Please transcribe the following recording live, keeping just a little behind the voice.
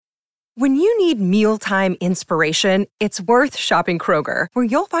When you need mealtime inspiration, it's worth shopping Kroger, where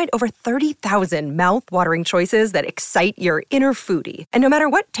you'll find over 30,000 mouth-watering choices that excite your inner foodie. And no matter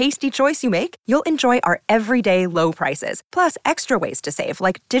what tasty choice you make, you'll enjoy our everyday low prices, plus extra ways to save,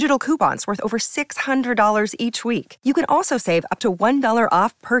 like digital coupons worth over $600 each week. You can also save up to $1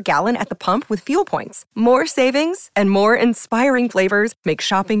 off per gallon at the pump with fuel points. More savings and more inspiring flavors make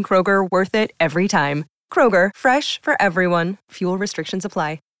shopping Kroger worth it every time. Kroger, fresh for everyone. Fuel restrictions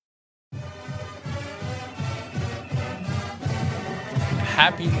apply.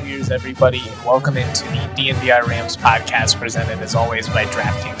 Happy New Year's, everybody, and welcome into the DNVR Rams podcast, presented as always by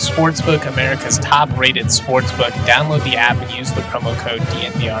DraftKings Sportsbook, America's top-rated sportsbook. Download the app and use the promo code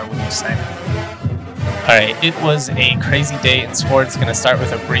DNVR when you sign up. All right, it was a crazy day in sports. Going to start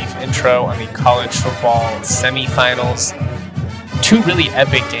with a brief intro on the college football semifinals. Two really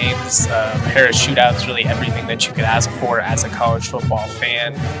epic games, a pair of shootouts, really everything that you could ask for as a college football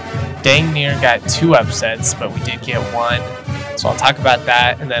fan. Dang near got two upsets, but we did get one. So I'll talk about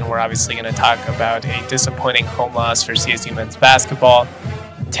that, and then we're obviously going to talk about a disappointing home loss for CSU men's basketball.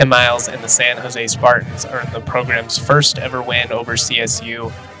 Tim Miles and the San Jose Spartans earned the program's first ever win over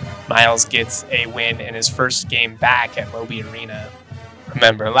CSU. Miles gets a win in his first game back at Moby Arena.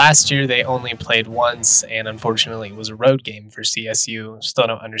 Remember, last year they only played once, and unfortunately it was a road game for CSU. Still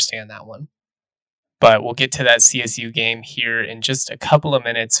don't understand that one. But we'll get to that CSU game here in just a couple of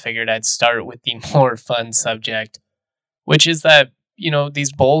minutes. Figured I'd start with the more fun subject, which is that,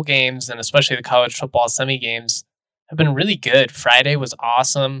 these bowl games, and especially the college football semi games, have been really good. Friday was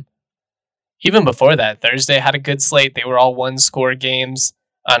awesome. Even before that, Thursday had a good slate. They were all one-score games.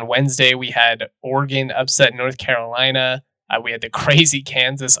 On Wednesday, we had Oregon upset North Carolina. We had the crazy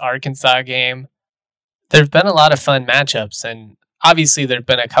Kansas-Arkansas game. There have been a lot of fun matchups, and obviously there have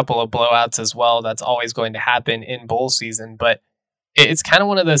been a couple of blowouts as well. That's always going to happen in bowl season, but it's kind of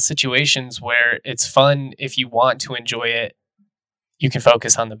one of those situations where it's fun if you want to enjoy it. You can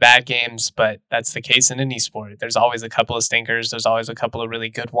focus on the bad games, but that's the case in any sport. There's always a couple of stinkers. There's always a couple of really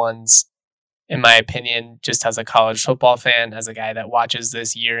good ones. In my opinion, just as a college football fan, as a guy that watches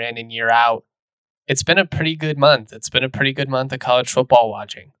this year in and year out, it's been a pretty good month. It's been a pretty good month of college football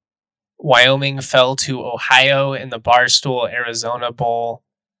watching. Wyoming fell to Ohio in the Barstool Arizona Bowl.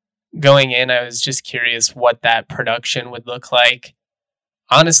 Going in, I was just curious what that production would look like.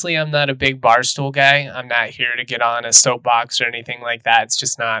 Honestly, I'm not a big Barstool guy. I'm not here to get on a soapbox or anything like that. It's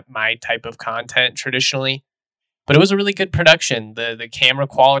just not my type of content traditionally. But it was a really good production. The camera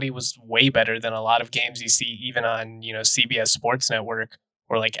quality was way better than a lot of games you see even on, CBS Sports Network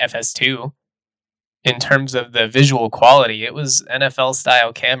or like FS2. In terms of the visual quality, it was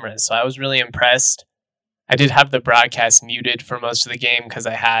NFL-style cameras, so I was really impressed. I did have the broadcast muted for most of the game because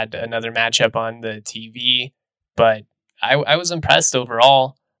I had another matchup on the TV, but I was impressed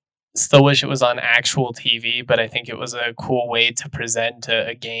overall. Still wish it was on actual TV, but I think it was a cool way to present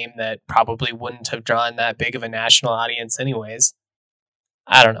a game that probably wouldn't have drawn that big of a national audience anyways.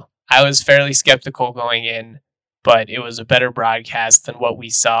 I don't know. I was fairly skeptical going in, but it was a better broadcast than what we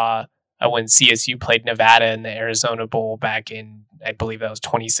saw when CSU played Nevada in the Arizona Bowl back in, I believe that was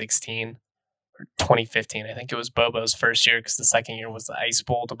 2016 or 2015. I think it was Bobo's first year because the second year was the Ice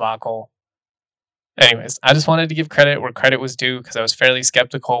Bowl debacle. Anyways, I just wanted to give credit where credit was due because I was fairly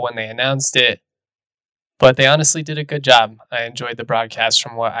skeptical when they announced it, but they honestly did a good job. I enjoyed the broadcast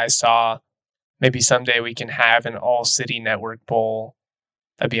from what I saw. Maybe someday we can have an all-city network bowl.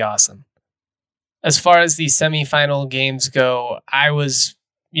 That'd be awesome. As far as the semifinal games go, I was,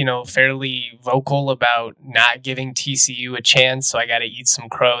 fairly vocal about not giving TCU a chance, so I got to eat some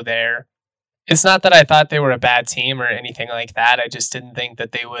crow there. It's not that I thought they were a bad team or anything like that. I just didn't think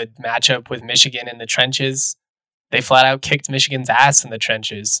that they would match up with Michigan in the trenches. They flat out kicked Michigan's ass in the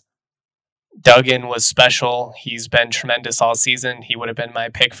trenches. Duggan was special. He's been tremendous all season. He would have been my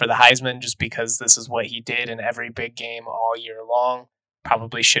pick for the Heisman just because this is what he did in every big game all year long.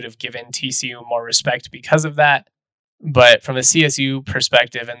 Probably should have given TCU more respect because of that. But from a CSU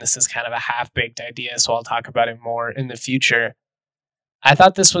perspective, and this is kind of a half-baked idea, so I'll talk about it more in the future, I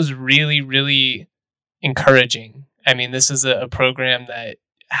thought this was really, really encouraging. I mean, this is a program that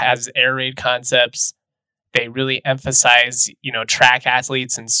has air raid concepts. They really emphasize, track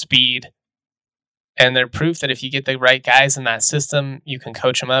athletes and speed. And they're proof that if you get the right guys in that system, you can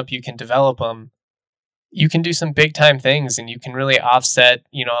coach them up, you can develop them, you can do some big time things, and you can really offset,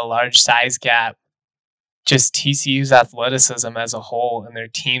 a large size gap. Just TCU's athleticism as a whole and their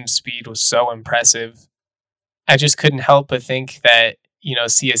team speed was so impressive. I just couldn't help but think that,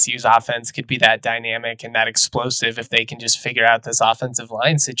 CSU's offense could be that dynamic and that explosive if they can just figure out this offensive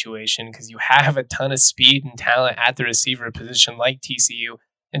line situation, because you have a ton of speed and talent at the receiver position like TCU,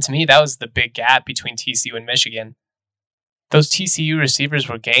 And to me, that was the big gap between TCU and Michigan. Those TCU receivers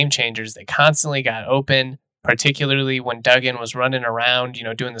were game changers. They constantly got open, particularly when Duggan was running around,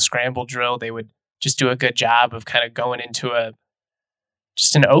 doing the scramble drill. They would just do a good job of kind of going into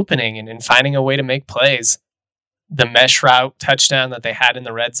just an opening and finding a way to make plays. The mesh route touchdown that they had in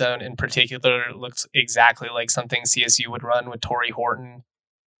the red zone in particular looks exactly like something CSU would run with Torrey Horton.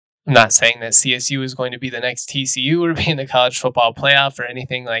 I'm not saying that CSU is going to be the next TCU or be in the college football playoff or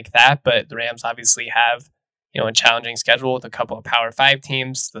anything like that, but the Rams obviously have, a challenging schedule with a couple of Power 5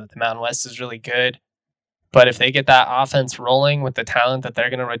 teams. The Mountain West is really good. But if they get that offense rolling with the talent that they're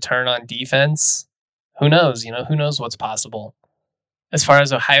going to return on defense, who knows? Who knows what's possible. As far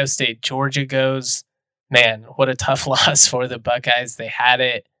as Ohio State, Georgia goes, man, what a tough loss for the Buckeyes. They had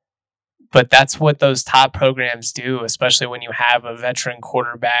it. But that's what those top programs do, especially when you have a veteran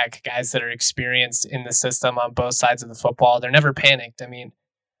quarterback, guys that are experienced in the system on both sides of the football. They're never panicked. I mean,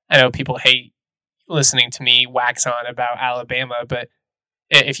 I know people hate listening to me wax on about Alabama, but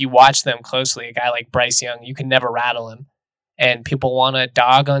if you watch them closely, a guy like Bryce Young, you can never rattle him. And people want to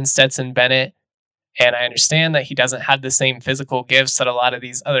dog on Stetson Bennett. And I understand that he doesn't have the same physical gifts that a lot of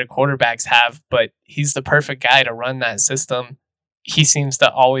these other quarterbacks have, but he's the perfect guy to run that system. He seems to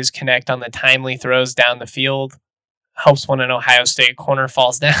always connect on the timely throws down the field. Helps when an Ohio State corner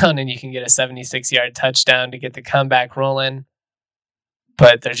falls down and you can get a 76-yard touchdown to get the comeback rolling.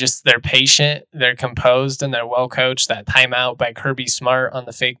 But they're patient, they're composed, and they're well coached. That timeout by Kirby Smart on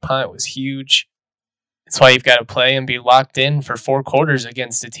the fake punt was huge. That's why you've got to play and be locked in for 4 quarters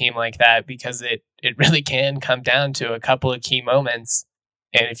against a team like that, because it really can come down to a couple of key moments.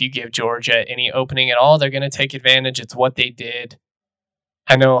 And if you give Georgia any opening at all, they're going to take advantage. It's what they did.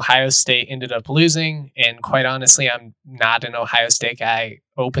 I know Ohio State ended up losing, and quite honestly, I'm not an Ohio State guy.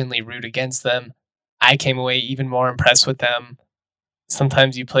 Openly root against them. I came away even more impressed with them.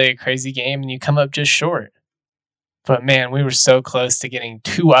 Sometimes you play a crazy game and you come up just short. But man, we were so close to getting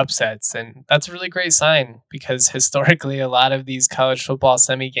 2 upsets, and that's a really great sign because historically a lot of these college football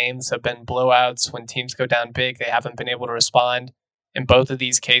semi games have been blowouts. When teams go down big, they haven't been able to respond. In both of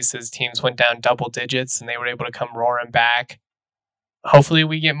these cases, teams went down double digits and they were able to come roaring back. Hopefully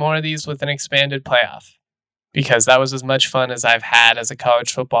we get more of these with an expanded playoff, because that was as much fun as I've had as a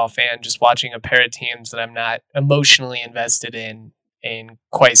college football fan, just watching a pair of teams that I'm not emotionally invested in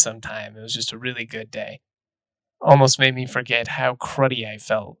quite some time. It was just a really good day. Almost made me forget how cruddy I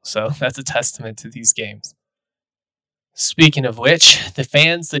felt. So that's a testament to these games. Speaking of which, the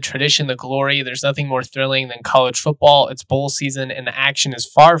fans, the tradition, the glory, there's nothing more thrilling than college football. It's bowl season and the action is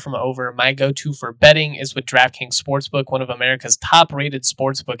far from over. My go-to for betting is with DraftKings Sportsbook, one of America's top-rated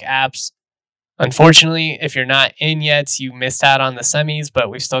sportsbook apps. Unfortunately, if you're not in yet, you missed out on the semis, but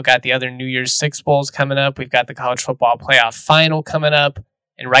we've still got the other New Year's Six Bowls coming up. We've got the college football playoff final coming up.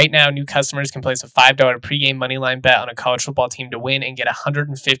 And right now, new customers can place a $5 pregame moneyline bet on a college football team to win and get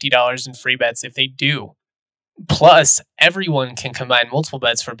 $150 in free bets if they do. Plus, everyone can combine multiple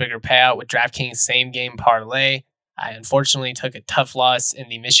bets for a bigger payout with DraftKings Same Game Parlay. I unfortunately took a tough loss in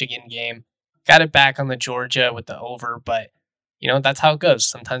the Michigan game. Got it back on the Georgia with the over, but that's how it goes.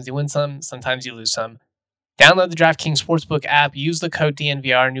 Sometimes you win some, sometimes you lose some. Download the DraftKings Sportsbook app. Use the code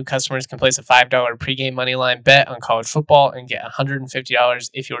DNVR. New customers can place a $5 pregame moneyline bet on college football and get $150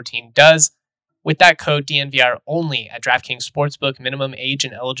 if your team does. With that code DNVR only at DraftKings Sportsbook, minimum age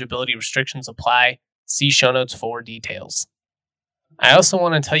and eligibility restrictions apply. See show notes for details. I also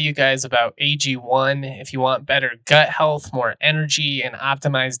want to tell you guys about AG1. If you want better gut health, more energy, and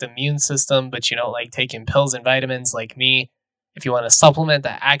optimized immune system, but you don't like taking pills and vitamins like me, if you want a supplement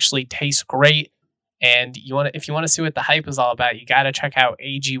that actually tastes great, and if you want to see what the hype is all about, you got to check out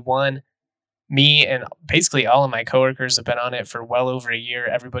AG1. Me and basically all of my coworkers have been on it for well over a year.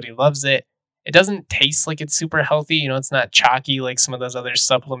 Everybody loves it. It doesn't taste like it's super healthy. It's not chalky like some of those other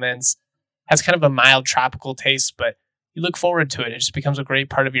supplements. It has kind of a mild tropical taste, but you look forward to it. It just becomes a great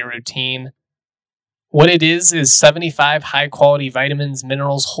part of your routine. What it is 75 high-quality vitamins,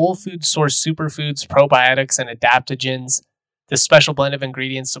 minerals, whole food source superfoods, probiotics, and adaptogens. This special blend of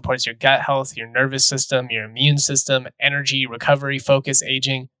ingredients supports your gut health, your nervous system, your immune system, energy, recovery, focus,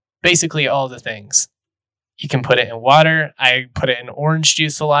 aging, basically all the things. You can put it in water. I put it in orange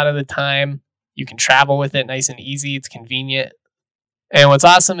juice a lot of the time. You can travel with it nice and easy. It's convenient. And what's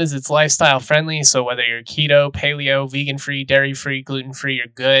awesome is it's lifestyle friendly. So whether you're keto, paleo, vegan-free, dairy-free, gluten-free, you're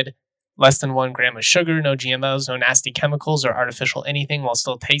good. Less than 1 gram of sugar, no GMOs, no nasty chemicals or artificial anything while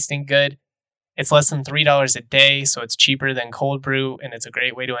still tasting good. It's less than $3 a day, so it's cheaper than cold brew, and it's a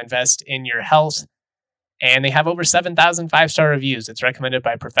great way to invest in your health. And they have over 7,000 5-star reviews. It's recommended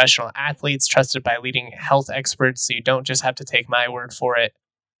by professional athletes, trusted by leading health experts, so you don't just have to take my word for it.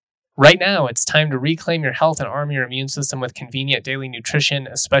 Right now, it's time to reclaim your health and arm your immune system with convenient daily nutrition,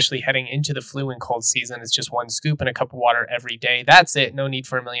 especially heading into the flu and cold season. It's just one scoop and a cup of water every day. That's it. No need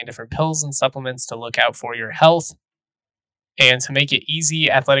for a million different pills and supplements to look out for your health. And to make it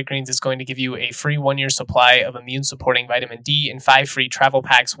easy, Athletic Greens is going to give you a free 1-year supply of immune-supporting vitamin D and 5 free travel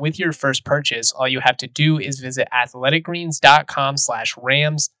packs with your first purchase. All you have to do is visit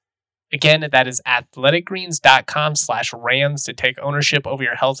athleticgreens.com/Rams. Again, that is athleticgreens.com/Rams to take ownership over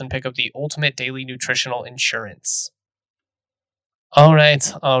your health and pick up the ultimate daily nutritional insurance. All right.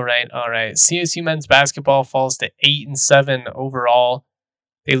 CSU men's basketball falls to 8-7 overall.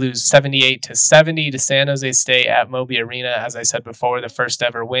 They lose 78-70 to San Jose State at Moby Arena. As I said before, the first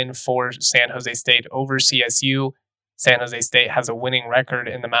ever win for San Jose State over CSU. San Jose State has a winning record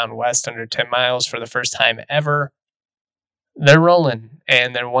in the Mountain West under Tim Miles for the first time ever. They're rolling,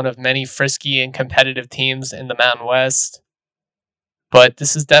 and they're one of many frisky and competitive teams in the Mountain West. But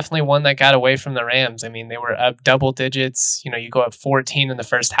this is definitely one that got away from the Rams. I mean, they were up double digits. You go up 14 in the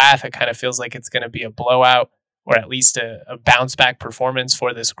first half. It kind of feels like it's going to be a blowout, or at least a bounce-back performance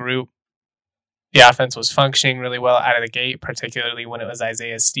for this group. The offense was functioning really well out of the gate, particularly when it was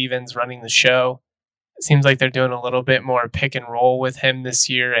Isaiah Stevens running the show. It seems like they're doing a little bit more pick and roll with him this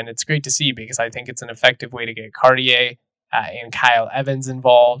year, and it's great to see because I think it's an effective way to get Cartier and Kyle Evans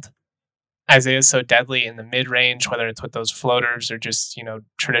involved. Isaiah is so deadly in the mid-range, whether it's with those floaters or just,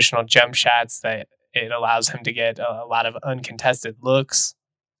 traditional jump shots, that it allows him to get a lot of uncontested looks.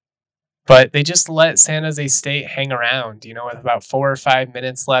 But they just let San Jose State hang around, with about 4 or 5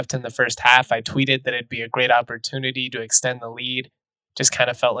 minutes left in the first half. I tweeted that it'd be a great opportunity to extend the lead. Just kind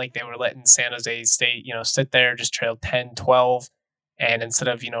of felt like they were letting San Jose State, sit there, just trailed 10-12. And instead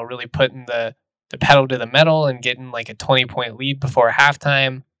of, really putting the pedal to the metal and getting like a 20-point lead before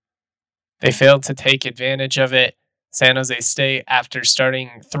halftime, they failed to take advantage of it. San Jose State, after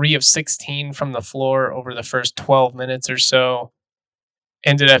starting 3 of 16 from the floor over the first 12 minutes or so,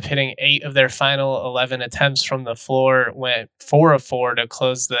 ended up hitting 8 of their final 11 attempts from the floor, went 4 of 4 to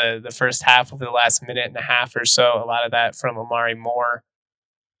close the first half over the last minute and a half or so. A lot of that from Amari Moore.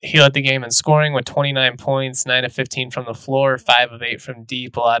 He led the game in scoring with 29 points, 9 of 15 from the floor, 5 of 8 from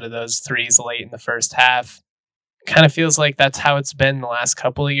deep, a lot of those threes late in the first half. Kind of feels like that's how it's been the last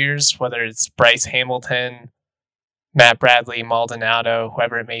couple of years, whether it's Bryce Hamilton, Matt Bradley, Maldonado,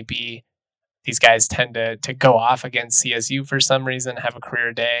 whoever it may be. These guys tend to go off against CSU for some reason, have a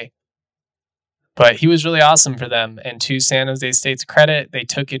career day. But he was really awesome for them. And to San Jose State's credit, they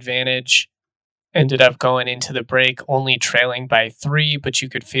took advantage, ended up going into the break only trailing by 3, but you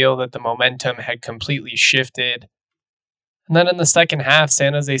could feel that the momentum had completely shifted. And then in the second half,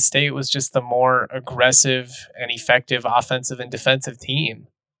 San Jose State was just the more aggressive and effective offensive and defensive team.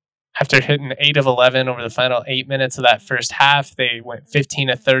 After hitting 8 of 11 over the final 8 minutes of that first half, they went 15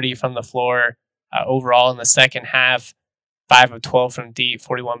 of 30 from the floor. Overall in the second half, 5 of 12 from deep,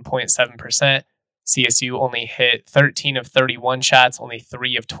 41.7%. CSU only hit 13 of 31 shots, only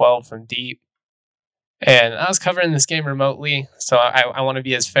 3 of 12 from deep. And I was covering this game remotely, so I want to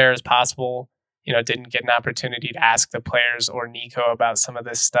be as fair as possible. Didn't get an opportunity to ask the players or Nico about some of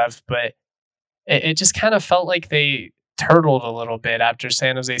this stuff, but it just kind of felt like they turtled a little bit after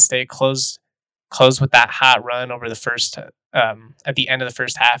San Jose State closed with that hot run over the first, at the end of the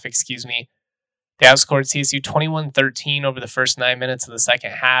first half, They outscored CSU 21-13 over the first 9 minutes of the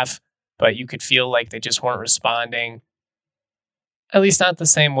second half, but you could feel like they just weren't responding. At least not the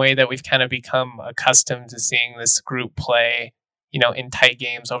same way that we've kind of become accustomed to seeing this group play, in tight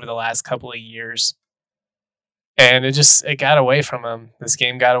games over the last couple of years. And it got away from them. This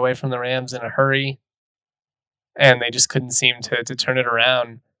game got away from the Rams in a hurry, and they just couldn't seem to turn it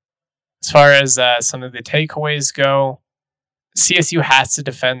around. As far as some of the takeaways go, CSU has to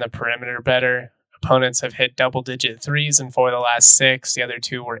defend the perimeter better. Opponents have hit double-digit threes in 4 of the last 6. The other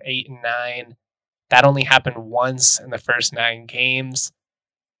 2 were 8 and 9. That only happened once in the first 9 games.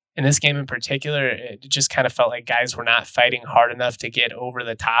 In this game in particular, it just kind of felt like guys were not fighting hard enough to get over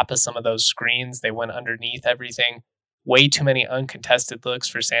the top of some of those screens. They went underneath everything. Way too many uncontested looks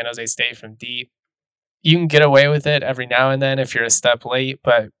for San Jose State from deep. You can get away with it every now and then if you're a step late,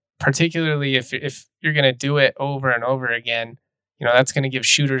 but particularly if you're going to do it over and over again, that's going to give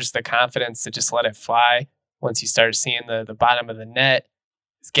shooters the confidence to just let it fly. Once you start seeing the bottom of the net,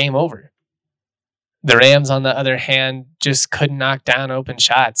 it's game over. The Rams, on the other hand, just couldn't knock down open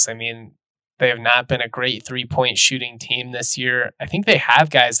shots. I mean, they have not been a great 3-point shooting team this year. I think they have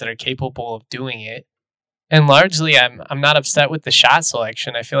guys that are capable of doing it. And largely, I'm not upset with the shot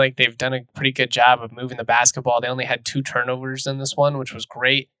selection. I feel like they've done a pretty good job of moving the basketball. They only had 2 turnovers in this one, which was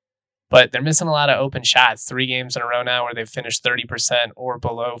great. but they're missing a lot of open shots. 3 games in a row now where they've finished 30% or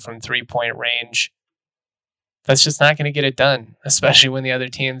below from 3-point range. That's just not going to get it done, especially when the other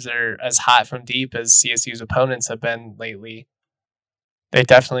teams are as hot from deep as CSU's opponents have been lately. They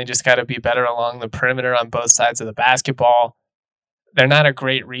definitely just got to be better along the perimeter on both sides of the basketball. They're not a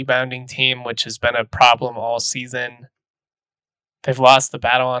great rebounding team, which has been a problem all season. They've lost the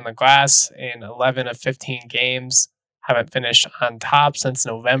battle on the glass in 11 of 15 games, haven't finished on top since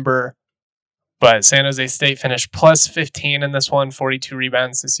November. But San Jose State finished plus 15 in this one, 42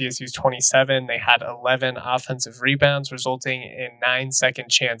 rebounds to CSU's 27. They had 11 offensive rebounds, resulting in 9 second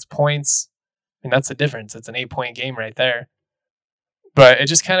chance points. I mean, that's the difference. It's an 8-point game right there. But it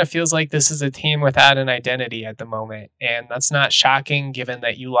just kind of feels like this is a team without an identity at the moment. And that's not shocking given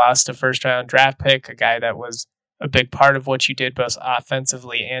that you lost a first-round draft pick, a guy that was a big part of what you did both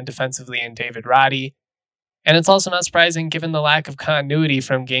offensively and defensively in David Roddy. And it's also not surprising given the lack of continuity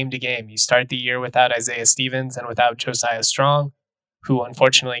from game to game. You start the year without Isaiah Stevens and without Josiah Strong, who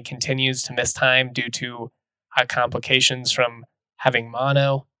unfortunately continues to miss time due to complications from having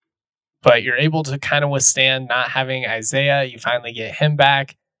mono. But you're able to kind of withstand not having Isaiah. You finally get him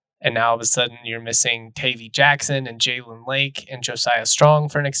back. And now all of a sudden you're missing Tavy Jackson and Jalen Lake and Josiah Strong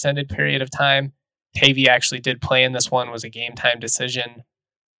for an extended period of time. Tavy actually did play in this one, was a game time decision.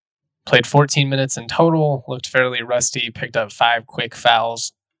 Played 14 minutes in total, looked fairly rusty, picked up 5 quick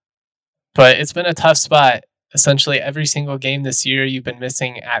fouls. But it's been a tough spot. Essentially every single game this year, you've been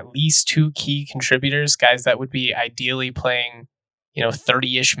missing at least 2 key contributors, guys that would be ideally playing,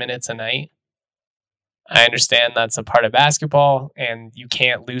 30-ish minutes a night. I understand that's a part of basketball, and you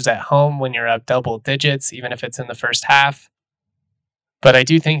can't lose at home when you're up double digits, even if it's in the first half. But I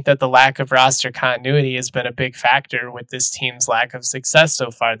do think that the lack of roster continuity has been a big factor with this team's lack of success so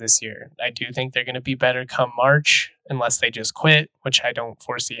far this year. I do think they're going to be better come March, unless they just quit, which I don't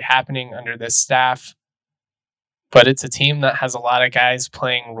foresee happening under this staff. But it's a team that has a lot of guys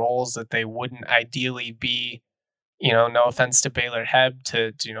playing roles that they wouldn't ideally be. No offense to Baylor Heb,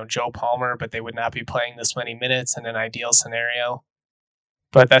 to Joe Palmer, but they would not be playing this many minutes in an ideal scenario.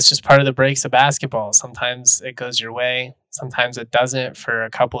 But that's just part of the breaks of basketball. Sometimes it goes your way. Sometimes it doesn't. For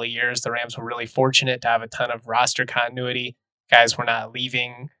a couple of years, the Rams were really fortunate to have a ton of roster continuity. Guys were not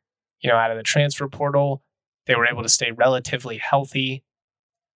leaving, out of the transfer portal. They were able to stay relatively healthy.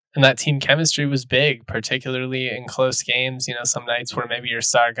 And that team chemistry was big, particularly in close games. Some nights where maybe your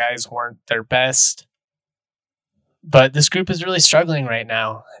star guys weren't their best. But this group is really struggling right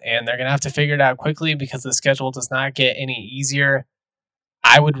now, and they're going to have to figure it out quickly because the schedule does not get any easier.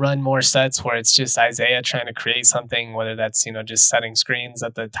 I would run more sets where it's just Isaiah trying to create something, whether that's, just setting screens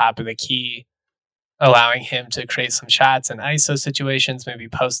at the top of the key, allowing him to create some shots in ISO situations, maybe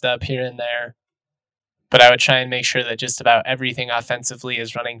post up here and there. But I would try and make sure that just about everything offensively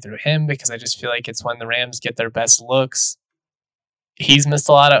is running through him because I just feel like it's when the Rams get their best looks. He's missed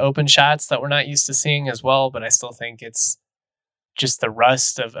a lot of open shots that we're not used to seeing as well, but I still think it's just the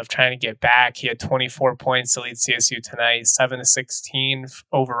rust of trying to get back. He had 24 points to lead CSU tonight, 7 of 16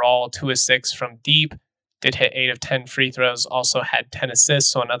 overall, 2 of 6 from deep. Did hit 8 of 10 free throws, also had 10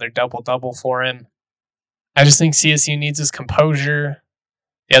 assists, so another double-double for him. I just think CSU needs his composure.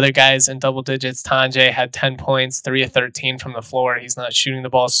 The other guys in double digits, Tanjay had 10 points, 3 of 13 from the floor. He's not shooting the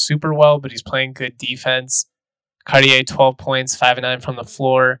ball super well, but he's playing good defense. Cartier, 12 points, 5 of 9 from the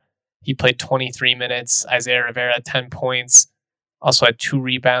floor. He played 23 minutes. Isaiah Rivera, 10 points. Also had 2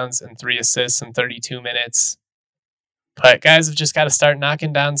 rebounds and 3 assists in 32 minutes. But guys have just got to start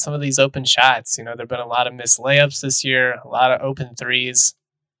knocking down some of these open shots. There have been a lot of missed layups this year, a lot of open threes.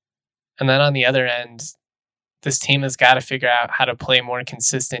 And then on the other end, this team has got to figure out how to play more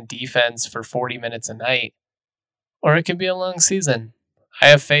consistent defense for 40 minutes a night. Or it could be a long season. I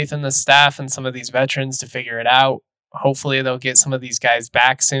have faith in the staff and some of these veterans to figure it out. Hopefully they'll get some of these guys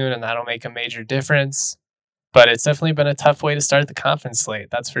back soon, and that'll make a major difference. But it's definitely been a tough way to start the conference slate,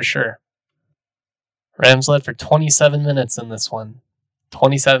 that's for sure. Rams led for 27 minutes in this one.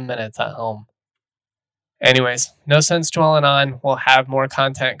 27 minutes at home. Anyways, no sense dwelling on. We'll have more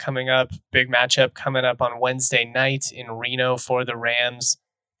content coming up. Big matchup coming up on Wednesday night in Reno for the Rams.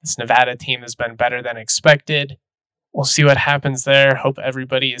 This Nevada team has been better than expected. We'll see what happens there. Hope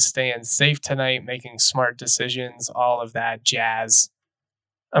everybody is staying safe tonight, making smart decisions, all of that jazz.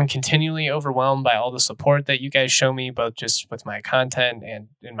 I'm continually overwhelmed by all the support that you guys show me, both just with my content and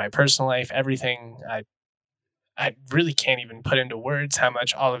in my personal life, everything. I really can't even put into words how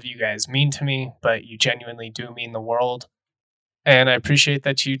much all of you guys mean to me, but you genuinely do mean the world. And I appreciate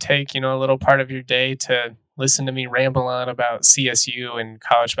that you take, a little part of your day to listen to me ramble on about CSU and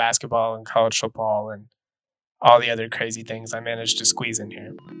college basketball and college football and all the other crazy things I managed to squeeze in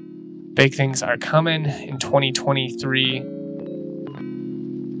here. Big things are coming in 2023.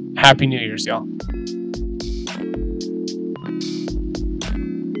 Happy New Year's, y'all.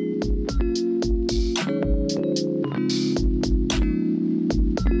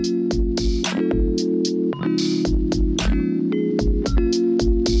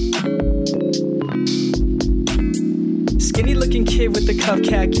 Skinny looking kid with the cuff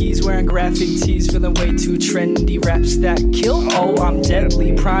khakis, wearing graphic tees, feeling way too trendy. Raps that kill, oh I'm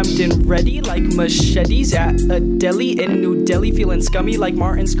deadly, primed and ready like machetes at a deli in New Delhi. Feeling scummy like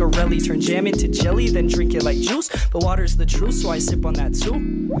Martin Scarelli, turn jam into jelly, then drink it like juice. But water's the truth, so I sip on that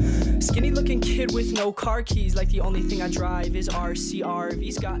too. Skinny looking kid with no car keys, like the only thing I drive is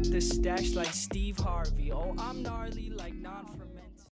RCRV's. Got the stash like Steve Harvey, oh I'm gnarly like non